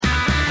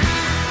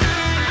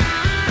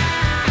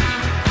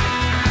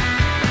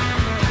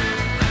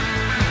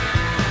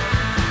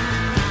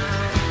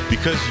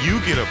Because you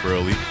get up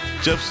early,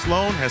 Jeff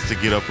Sloan has to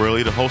get up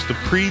early to host the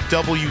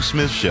Pre-W.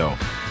 Smith Show.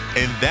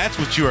 And that's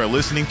what you are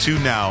listening to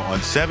now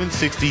on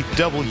 760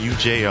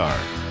 WJR.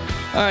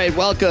 All right,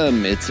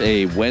 welcome. It's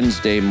a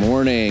Wednesday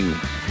morning.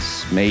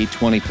 It's May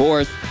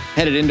 24th.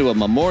 Headed into a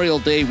Memorial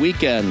Day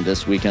weekend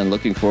this weekend.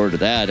 Looking forward to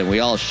that. And we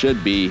all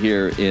should be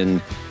here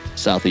in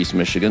Southeast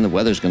Michigan. The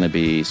weather's going to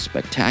be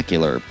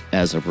spectacular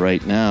as of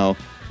right now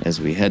as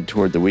we head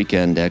toward the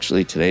weekend.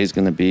 Actually, today's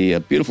going to be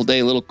a beautiful day,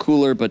 a little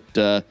cooler,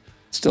 but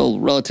still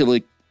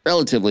relatively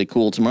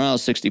cool. Tomorrow,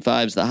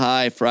 65 is the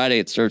high. Friday,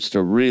 it starts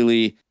to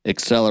really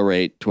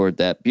accelerate toward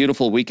that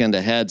beautiful weekend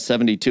ahead.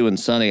 72 and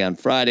sunny on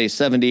Friday,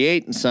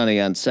 78 and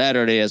sunny on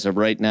Saturday as of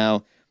right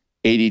now.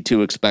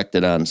 82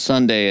 expected on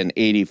Sunday and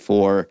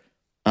 84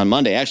 on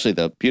Monday. Actually,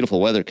 the beautiful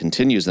weather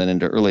continues then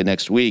into early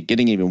next week,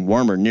 getting even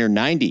warmer, near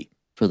 90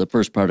 for the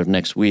first part of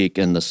next week,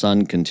 and the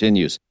sun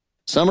continues.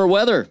 Summer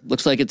weather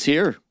looks like it's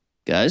here,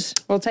 guys.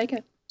 We'll take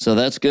it. So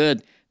that's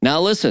good.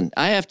 Now, listen,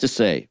 I have to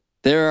say,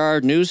 there are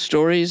news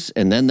stories,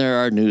 and then there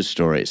are news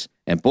stories.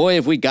 And boy,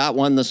 have we got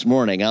one this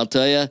morning, I'll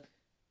tell you.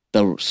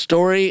 The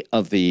story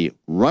of the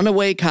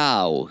runaway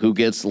cow who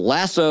gets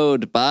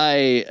lassoed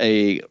by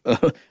a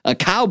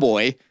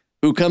cowboy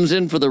who comes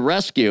in for the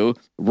rescue,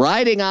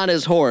 riding on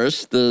his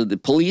horse, the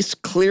police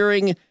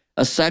clearing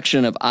a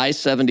section of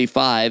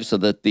I-75 so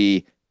that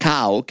the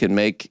cow can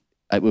make,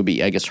 it would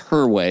be, I guess,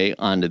 her way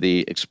onto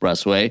the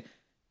expressway,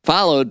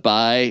 followed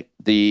by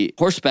the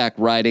horseback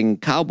riding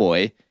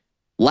cowboy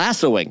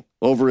lassoing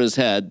over his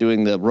head,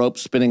 doing the rope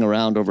spinning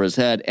around over his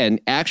head, and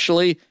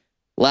actually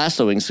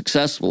lassoing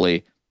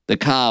successfully the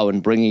cow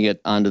and bringing it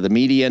onto the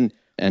median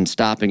and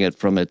stopping it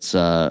from its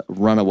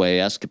runaway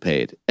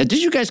escapade. And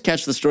did you guys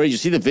catch the story? Did you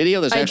see the video?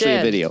 There's actually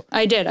a video.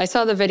 I did. I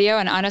saw the video,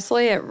 and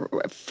honestly,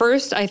 at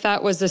first I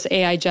thought was this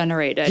AI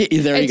generated.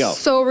 There you go. It's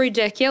so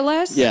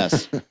ridiculous.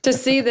 Yes. To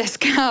see this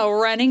cow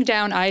running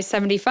down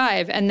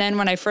I-75. And then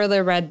when I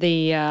further read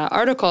the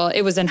article,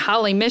 it was in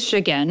Holly,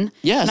 Michigan.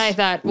 Yes. And I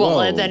thought,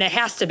 well, then it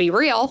has to be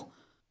real.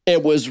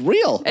 It was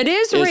real. It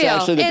is real.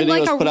 Actually, the and video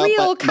like was a put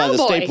real out by the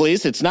state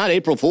police. It's not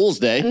April Fool's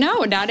Day. No,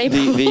 not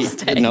April Fool's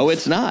Day. No,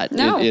 it's not.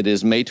 No. It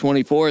is May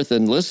 24th.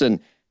 And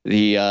listen,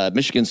 the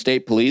Michigan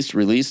State Police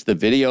released the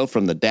video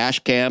from the dash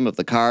cam of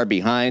the car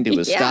behind. It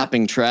was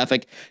stopping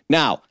traffic.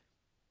 Now,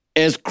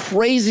 as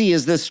crazy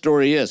as this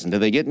story is, and do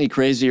they get any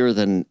crazier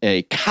than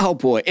a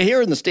cowboy? Here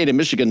in the state of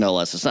Michigan, no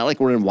less. It's not like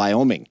we're in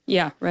Wyoming.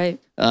 Yeah, right.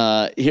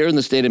 Here in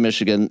the state of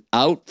Michigan,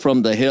 out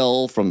from the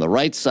hill, from the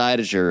right side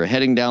as you're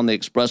heading down the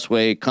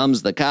expressway,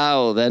 comes the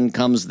cow, then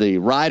comes the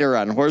rider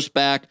on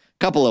horseback, a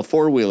couple of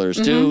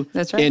four-wheelers, too,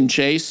 that's right. in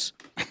chase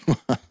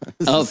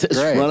of this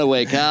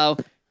runaway cow.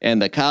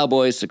 And the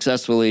cowboy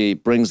successfully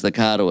brings the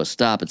cow to a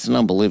stop. It's an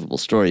unbelievable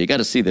story. You got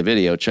to see the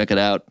video. Check it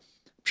out.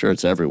 I'm sure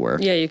it's everywhere.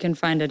 Yeah, you can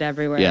find it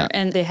everywhere. Yeah.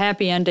 And the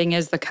happy ending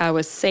is the cow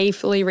was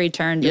safely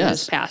returned to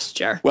his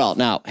pasture. Well,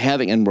 now,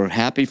 and we're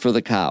happy for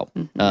the cow.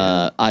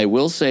 I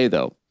will say,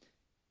 though,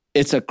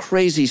 it's a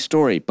crazy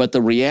story. But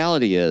the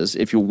reality is,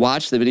 if you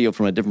watch the video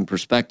from a different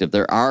perspective,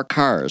 there are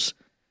cars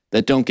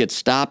that don't get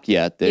stopped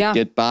yet, that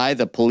get by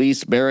the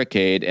police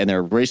barricade, and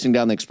they're racing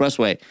down the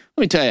expressway.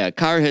 Let me tell you, a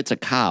car hits a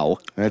cow.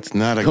 That's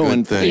not a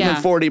going good thing. Even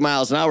 40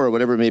 miles an hour or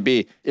whatever it may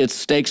be, it's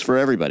stakes for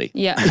everybody.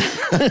 Yeah.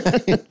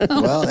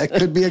 Well, that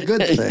could be a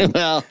good thing.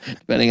 Well,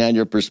 depending on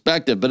your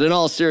perspective. But in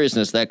all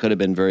seriousness, that could have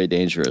been very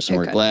dangerous. And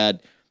we're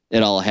glad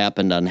it all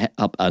happened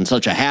on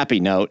such a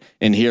happy note.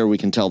 And here we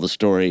can tell the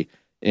story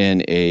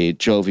in a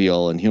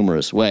jovial and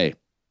humorous way.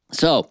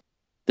 So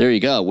there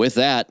you go. With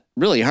that,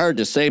 really hard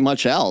to say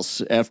much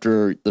else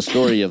after the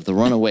story of the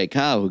runaway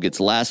cow who gets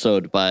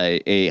lassoed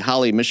by a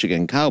Holly,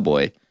 Michigan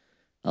cowboy.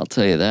 I'll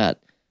tell you that.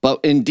 But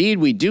indeed,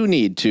 we do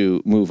need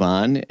to move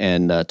on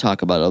and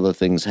talk about other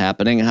things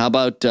happening. How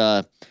about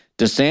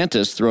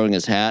DeSantis throwing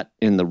his hat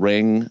in the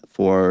ring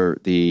for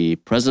the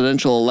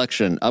presidential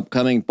election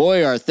upcoming?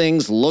 Boy, are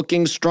things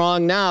looking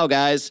strong now,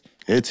 guys.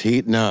 It's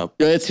heating up.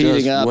 It's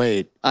heating up.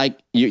 Wait.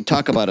 You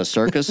talk about a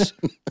circus,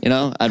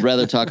 I'd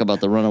rather talk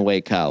about the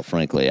runaway cow,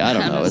 frankly. I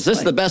don't know. Is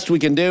this the best we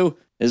can do?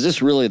 Is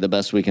this really the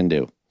best we can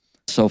do?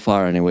 So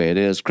far, anyway, it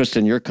is.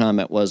 Kristin, your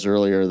comment was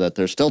earlier that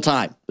there's still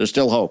time. There's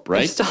still hope, right?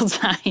 There's still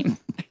time.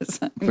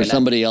 For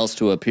somebody else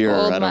to appear.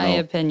 Hold I don't know. my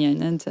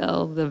opinion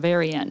until the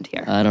very end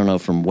here. I don't know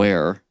from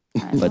where,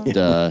 but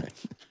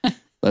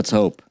let's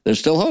hope. There's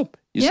still hope.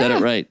 You said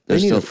it right. They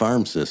There's need still a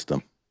farm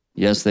system.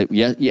 Yes,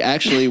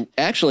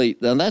 actually,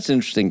 now that's an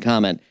interesting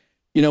comment.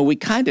 We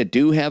kind of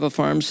do have a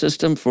farm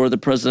system for the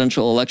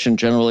presidential election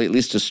generally, at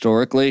least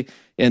historically,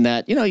 in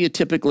that, you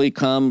typically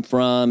come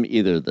from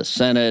either the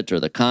Senate or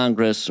the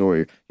Congress,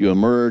 or you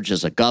emerge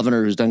as a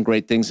governor who's done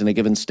great things in a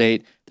given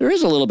state. There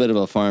is a little bit of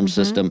a farm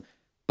system,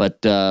 but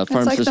farm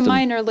system... It's like the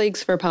minor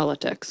leagues for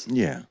politics.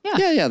 Yeah.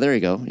 Yeah, there you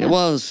go. Yeah.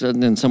 Well,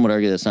 and some would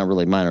argue that's not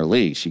really minor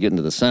leagues. You get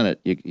into the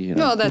Senate, you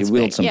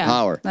wield some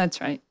power.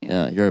 That's right.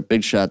 Yeah, you're a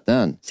big shot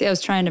then. See, I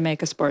was trying to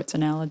make a sports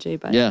analogy,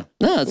 but no,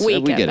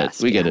 we get it.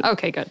 We get it.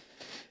 Okay, good.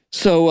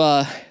 So,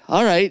 all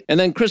right. And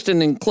then,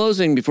 Kristin, in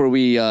closing, before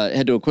we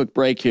head to a quick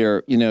break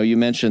here, you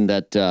mentioned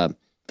that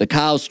the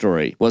cow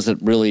story,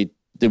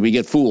 did we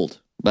get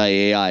fooled by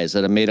AI? Is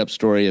that a made-up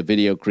story, a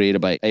video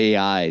created by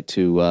AI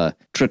to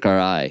trick our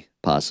eye,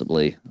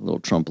 possibly, a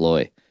little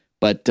trompe-l'oeil?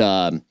 But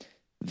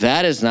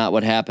that is not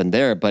what happened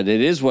there, but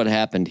it is what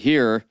happened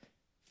here.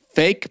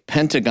 Fake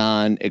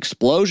Pentagon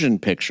explosion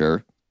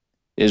picture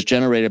is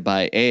generated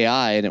by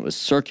AI, and it was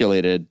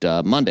circulated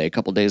Monday, a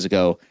couple days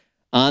ago,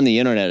 on the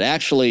internet,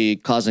 actually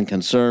causing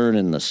concern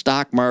in the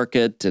stock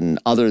market and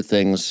other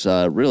things,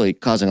 really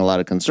causing a lot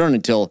of concern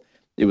until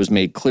it was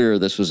made clear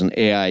this was an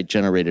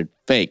AI-generated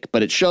fake.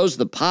 But it shows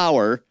the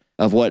power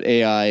of what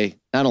AI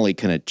not only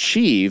can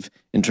achieve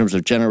in terms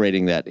of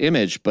generating that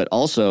image, but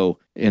also,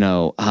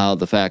 how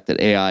the fact that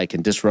AI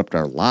can disrupt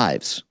our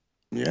lives.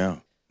 Yeah,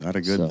 not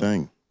a good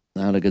thing.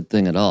 Not a good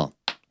thing at all.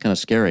 Kind of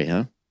scary,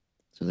 huh?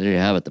 So there you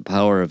have it, the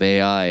power of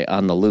AI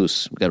on the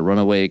loose. We've got a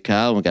runaway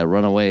cow, and we've got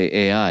runaway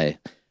AI.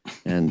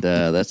 And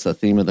that's the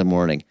theme of the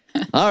morning.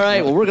 All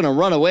right, well, we're going to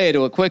run away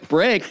to a quick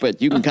break, but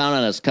you can count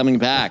on us coming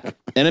back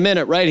in a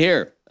minute right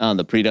here on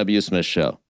the Pre-W. Smith Show.